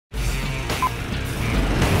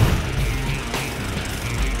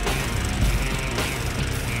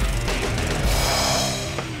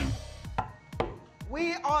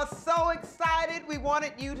are so excited. We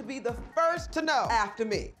wanted you to be the first to know after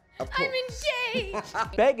me. I'm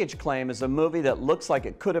engaged! Baggage Claim is a movie that looks like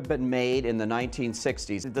it could have been made in the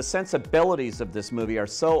 1960s. The sensibilities of this movie are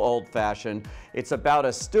so old-fashioned. It's about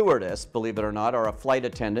a stewardess, believe it or not, or a flight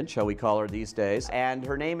attendant, shall we call her these days. And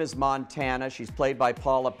her name is Montana. She's played by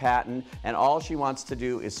Paula Patton, and all she wants to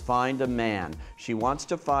do is find a man. She wants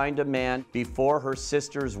to find a man before her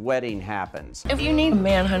sister's wedding happens. If you need a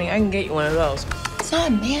man, honey, I can get you one of those. It's not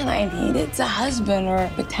a man I need, it's a husband or a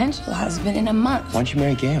potential husband in a month. Why don't you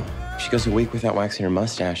marry Gail? If she goes a week without waxing her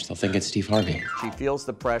mustache, they'll think it's Steve Harvey. She feels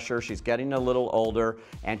the pressure, she's getting a little older,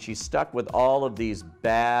 and she's stuck with all of these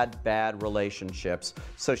bad relationships.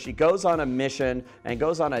 So she goes on a mission and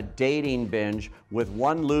goes on a dating binge with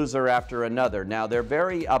one loser after another. Now, they're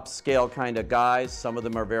very upscale kind of guys. Some of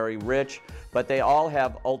them are very rich, but they all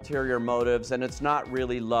have ulterior motives, and it's not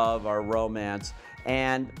really love or romance.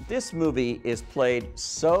 And this movie is played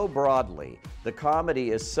so broadly, the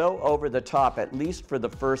comedy is so over the top, at least for the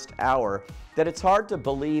first hour, that it's hard to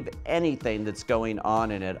believe anything that's going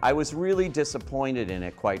on in it. I was really disappointed in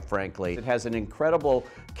it, quite frankly. It has an incredible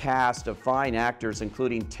cast of fine actors,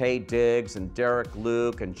 including Taye Diggs and Derek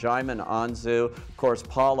Luke and Jaimin Anzu, of course,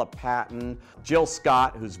 Paula Patton, Jill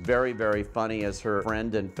Scott, who's very funny as her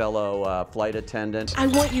friend and fellow flight attendant. I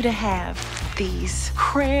want you to have these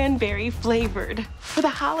cranberry flavored for the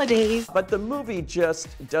holidays. But the movie just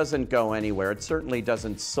doesn't go anywhere. It certainly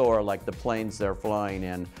doesn't soar like the planes they're flying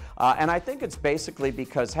in. And I think it's basically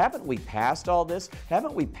because haven't we passed all this?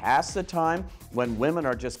 Haven't we passed the time when women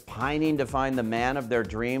are just pining to find the man of their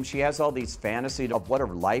dreams? She has all these fantasies of what her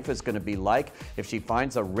life is going to be like if she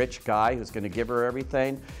finds a rich guy who's going to give her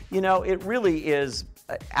everything. You know, it really is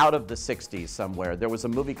out of the 60s somewhere. There was a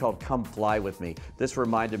movie called Come Fly With Me. This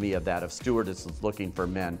reminded me of that, of stewardesses looking for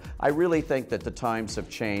men. I really think that the times have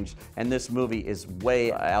changed, and this movie is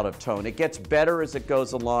way out of tone. It gets better as it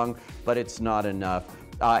goes along, but it's not enough.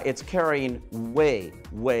 It's carrying way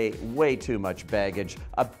too much baggage.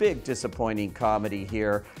 A big disappointing comedy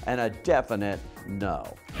here, and a definite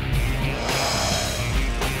no.